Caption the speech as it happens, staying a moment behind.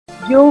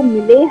जो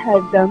मिले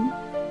हरदम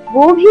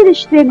वो भी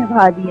रिश्ते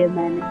निभा दिए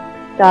मैंने।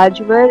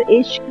 ताजवर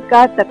इश्क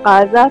का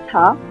तकाजा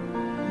था,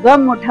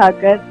 गम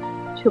उठाकर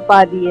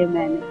छुपा दिए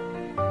मैंने।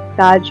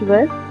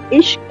 ताजवर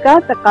इश्क का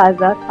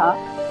तकाजा था,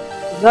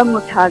 गम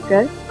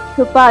उठाकर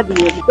छुपा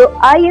दिए। तो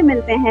आइए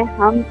मिलते हैं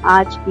हम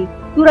आज की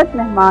खूबसूरत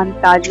मेहमान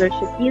ताजवर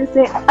शकील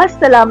से।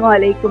 अस्सलाम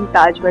वालेकुम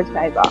ताजवर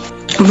साहिबा।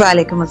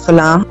 वालेकुम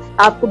अस्सलाम।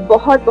 आपको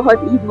बहुत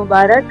बहुत ईद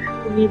मुबारक।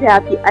 उम्मीद है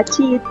आपकी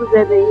अच्छी ईद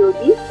गुजर रही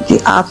होगी। जी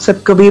आप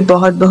सबको भी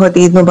बहुत बहुत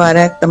ईद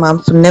मुबारक। तमाम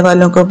सुनने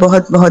वालों को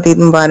बहुत बहुत ईद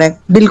मुबारक।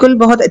 बिल्कुल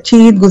बहुत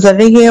अच्छी ईद गुजर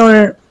रही है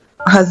और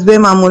हस्बे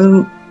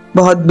मामूल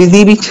बहुत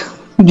बिजी भी,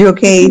 जो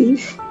कि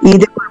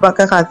ईद कुर्बा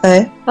का खासा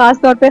है, खास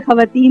तौर पे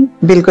खवातीन।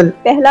 बिल्कुल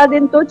पहला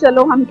दिन तो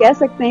चलो हम कह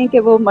सकते हैं कि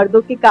वो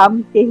मर्दों के काम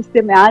के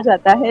हिस्से में आ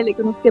जाता है,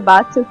 लेकिन उसके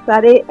बाद से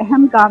सारे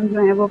अहम काम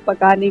जो हैं वो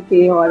पकाने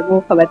के और वो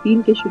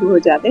खवातीन के शुरू हो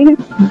जाते हैं।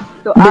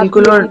 तो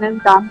बिल्कुल, आप यकीनन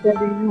काम कर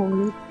रही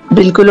होंगी।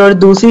 बिल्कुल। और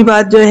दूसरी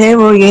बात जो है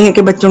वो ये है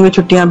कि बच्चों की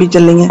छुट्टियां भी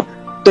चल रही हैं,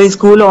 तो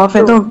स्कूल ऑफ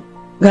है, तो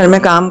घर में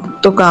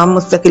काम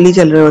मुस्तकिल ही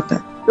चल रहे होता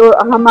है। तो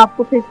हम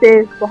आपको फिर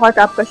से बहुत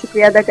आपका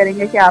शुक्रिया अदा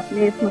करेंगे कि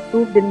आपने इस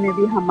मसरूफ दिन में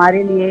भी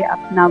हमारे लिए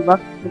अपना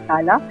वक्त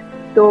निकाला।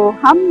 तो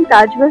हम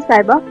ताजवर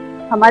साहिबा,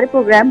 हमारे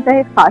प्रोग्राम का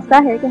एक खासा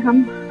है कि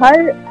हम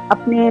हर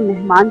अपने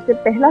मेहमान से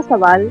पहला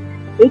सवाल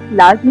एक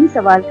लाजमी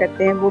सवाल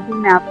करते हैं, वो भी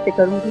मैं आपसे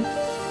करूंगी।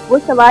 वो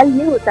सवाल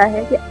ये होता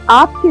है कि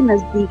आपके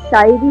नजदीक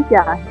शायरी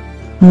क्या है?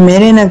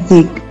 मेरे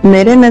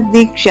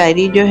नजदीक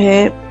शायरी जो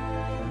है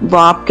वो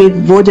आपके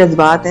वो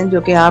जज्बात हैं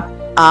जो कि आप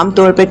आम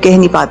तौर पे कह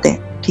नहीं पाते,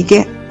 ठीक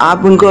है,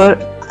 आप उनको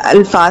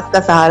अल्फाज का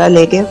सहारा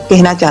लेके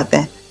कहना चाहते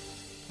हैं।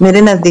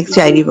 मेरे नजदीक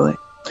शायरी वो है,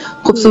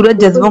 खूबसूरत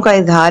जज्बों का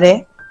इजहार है,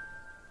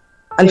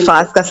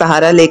 अल्फाज का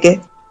सहारा लेके,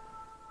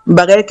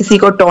 बगैर किसी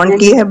को टोंट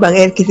किए,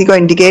 बगैर किसी को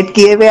इंडिकेट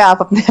किए हुए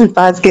आप अपने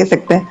अल्फाज कह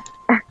सकते हैं।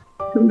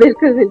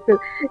 बिल्कुल बिल्कुल,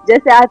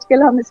 जैसे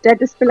आजकल हम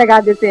स्टेटस पे लगा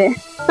देते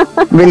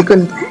हैं।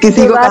 बिल्कुल,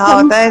 किसी को कहा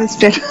होता है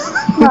स्टेटस।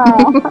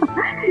 हाँ,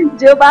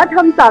 जो बात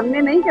हम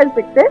सामने नहीं कर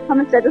सकते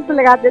हम स्टेटस पे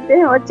लगा देते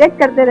हैं और चेक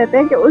करते रहते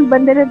हैं कि उस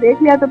बंदे ने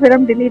देख लिया, तो फिर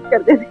हम डिलीट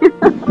कर देते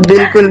हैं।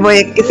 बिल्कुल, वो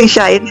एक किसी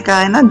शायर ने कहा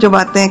है ना, जो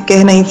बातें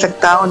कह नहीं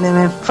सकता उन्हें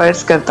मैं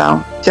फर्ज करता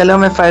हूँ। चलो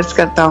मैं फर्ज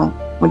करता हूँ,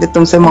 मुझे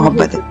तुमसे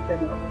मोहब्बत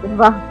है।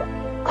 वाह।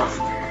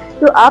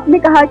 तो आपने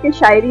कहा कि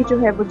शायरी जो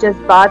है वो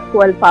जज्बात को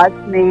अल्फाज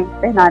में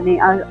पहनाने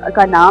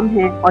का नाम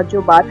है, और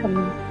जो बात हम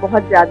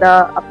बहुत ज्यादा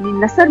अपनी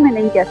नसर में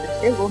नहीं कह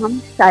सकते वो हम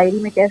शायरी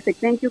में कह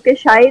सकते हैं, क्योंकि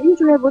शायरी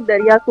जो है वो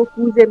दरिया को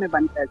कूजे में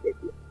बंद कर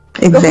देती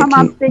है। तो हम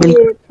आपसे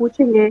ये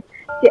पूछेंगे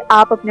कि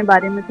आप अपने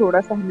बारे में थोड़ा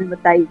सा हमें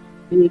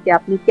बताइए कि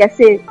आपने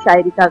कैसे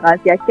शायरी का आगाज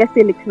किया,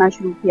 कैसे लिखना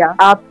शुरू किया।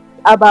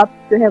 अब आप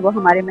जो है वो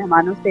हमारे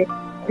मेहमानों से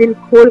दिल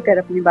खोल कर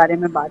अपने बारे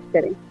में बात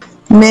करें।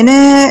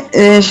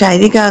 मैंने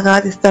शायरी का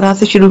आगाज इस तरह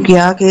से शुरू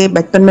किया कि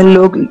बचपन में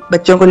लोग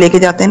बच्चों को लेके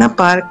जाते हैं ना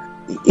पार्क,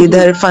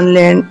 इधर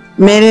फनलैंड,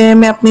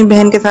 मैं अपनी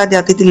बहन के साथ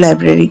जाती थी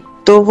लाइब्रेरी।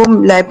 तो वो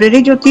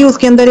लाइब्रेरी जो थी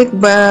उसके अंदर एक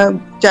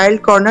चाइल्ड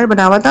कॉर्नर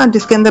बना हुआ था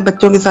जिसके अंदर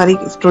बच्चों की सारी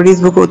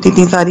स्टोरीज बुक होती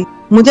थी सारी।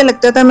 मुझे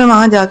लगता था मैं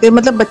वहां जाके,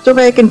 मतलब बच्चों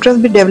का एक इंटरेस्ट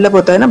भी डेवलप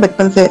होता है ना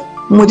बचपन से,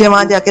 मुझे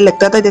वहां जाके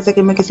लगता था जैसे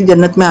कि मैं किसी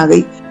जन्नत में आ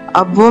गई।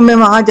 अब वो मैं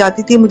वहां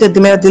जाती थी,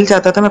 मेरा दिल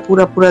चाहता था मैं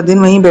पूरा दिन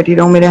वहीं बैठी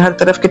रहूं, मेरे हर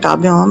तरफ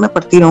किताबें हों, मैं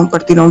पढ़ती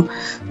रहूं।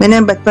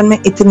 मैंने बचपन में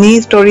इतनी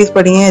स्टोरीज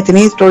पढ़ी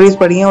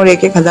हैं और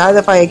एक एक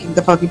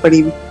दफा की पढ़ी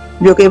हुई,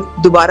 जो कि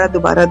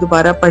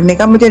दोबारा पढ़ने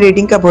का मुझे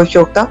रीडिंग का बहुत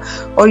शौक था।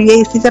 और ये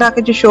इसी तरह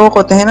के जो शौक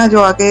होते हैं ना,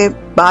 जो आगे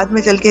बाद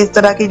में चल के इस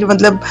तरह की जो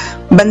मतलब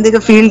बंदे जो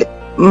फील्ड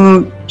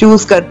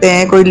चूज करते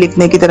हैं, कोई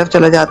लिखने की तरफ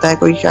चला जाता है,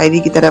 कोई शायरी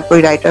की तरफ,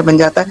 कोई राइटर बन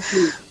जाता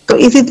है। तो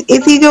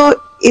इसी जो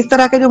इस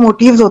तरह के जो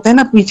मोटिव्स होते हैं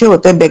ना, पीछे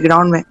होते हैं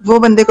बैकग्राउंड में, वो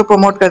बंदे को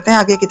प्रमोट करते हैं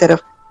आगे की तरफ,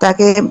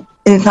 ताकि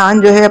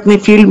इंसान जो है अपनी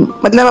फील्ड,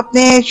 मतलब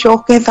अपने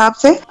शौक के हिसाब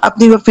से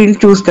अपनी वो फील्ड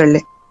चूज कर ले।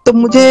 तो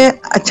मुझे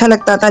अच्छा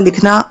लगता था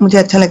लिखना, मुझे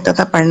अच्छा लगता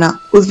था पढ़ना।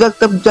 उस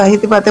वक्त तब जाहिर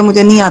सी बात है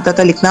मुझे नहीं आता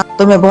था लिखना,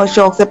 तो मैं बहुत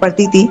शौक से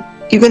पढ़ती थी,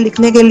 क्योंकि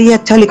लिखने के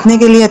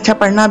लिए अच्छा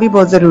पढ़ना भी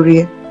बहुत जरूरी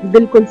है।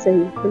 बिल्कुल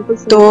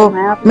सही। तो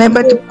मैं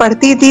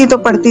पढ़ती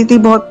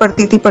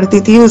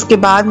थी। उसके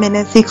बाद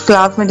मैंने 6th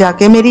क्लास में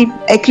जाके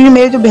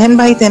मेरे जो बहन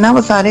भाई थे ना,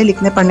 वो सारे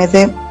लिखने पढ़ने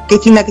से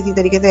किसी ना किसी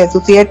तरीके से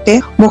एसोसिएट थे।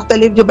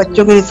 मुख्तलिफ जो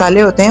बच्चों के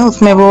रिसाले होते हैं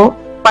उसमें वो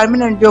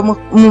परमानेंट जो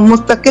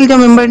मुस्तकिल जो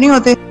मेंबर नहीं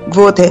होते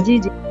वो थे।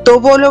 जी। तो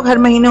वो लोग हर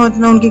महीने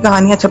उसमें उनकी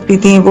कहानियां छपती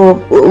थी। वो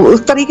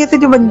उस तरीके से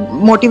जो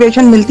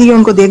मोटिवेशन मिलती है,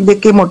 उनको देख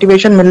के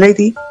मोटिवेशन मिल रही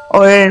थी।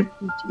 और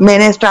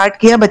मैंने स्टार्ट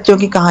किया बच्चों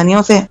की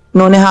कहानियों से।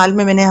 उन्होंने हाल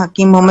में मैंने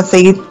हकीम मोहम्मद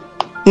सईद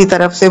की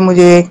तरफ से,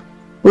 मुझे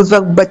उस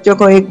वक्त बच्चों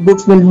को एक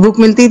बुक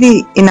मिलती थी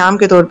इनाम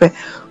के तौर पे,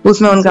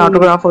 उसमें उनका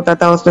ऑटोग्राफ होता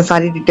था, उसमें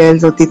सारी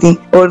डिटेल्स होती थी,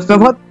 और उसमें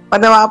बहुत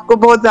मतलब आपको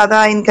बहुत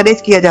ज्यादा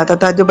इनकरेज किया जाता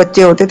था जो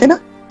बच्चे होते थे ना।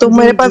 तो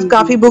मेरे पास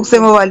काफी बुक्स है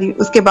वो वाली।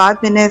 उसके बाद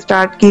मैंने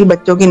स्टार्ट की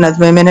बच्चों की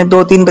नज़में। मैंने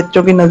 2-3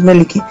 बच्चों की नज़में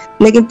लिखी,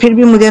 लेकिन फिर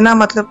भी मुझे ना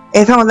मतलब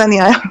ऐसा मजा नहीं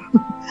आया।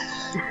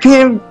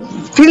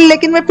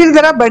 लेकिन मैं फिर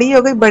जरा बड़ी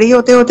हो गई। बड़ी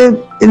होते होते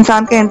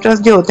इंसान के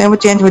इंटरेस्ट जो होते हैं वो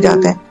चेंज हो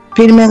जाते हैं।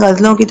 फिर मैं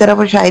गजलों की तरफ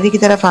और शायरी की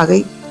तरफ आ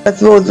गई। बस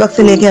वो उस वक्त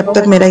से लेके अब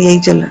तक मेरा यही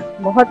चल रहा है।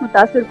 बहुत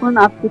मुतासिर कुन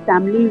आपकी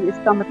फैमिली,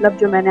 इसका मतलब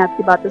जो मैंने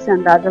आपकी बातों से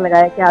अंदाजा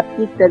लगाया कि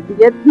आपकी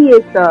तरबियत भी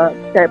एक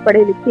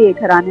पढ़े लिखे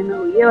घराने में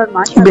हुई है और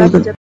माशाल्लाह से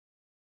जब